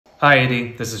Hi,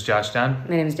 Edie. This is Josh Dunn.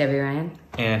 My name is Debbie Ryan.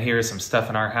 And here is some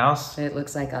stuff in our house. It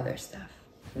looks like other stuff.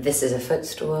 This is a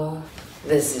footstool.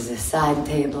 This is a side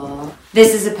table.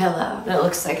 This is a pillow that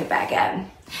looks like a baguette.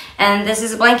 And this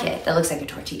is a blanket that looks like a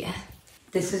tortilla.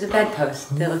 This is a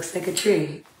bedpost that looks like a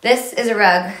tree. This is a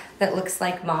rug that looks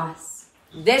like moss.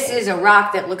 This is a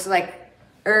rock that looks like,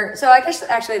 so I guess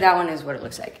actually that one is what it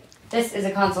looks like. This is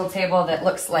a console table that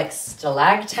looks like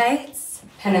stalactites.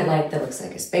 Pennant light that looks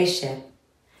like a spaceship.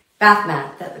 Bath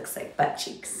mat that looks like butt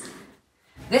cheeks.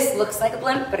 This looks like a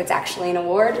blimp, but it's actually an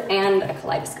award and a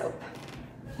kaleidoscope.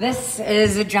 This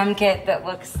is a drum kit that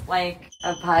looks like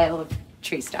a pile of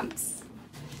tree stumps.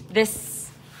 This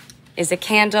is a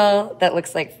candle that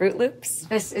looks like Froot Loops.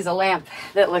 This is a lamp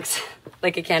that looks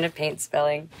like a can of paint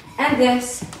spilling. And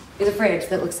this is a fridge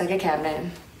that looks like a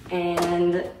cabinet.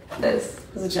 And this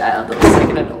is a child that looks like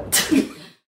an adult.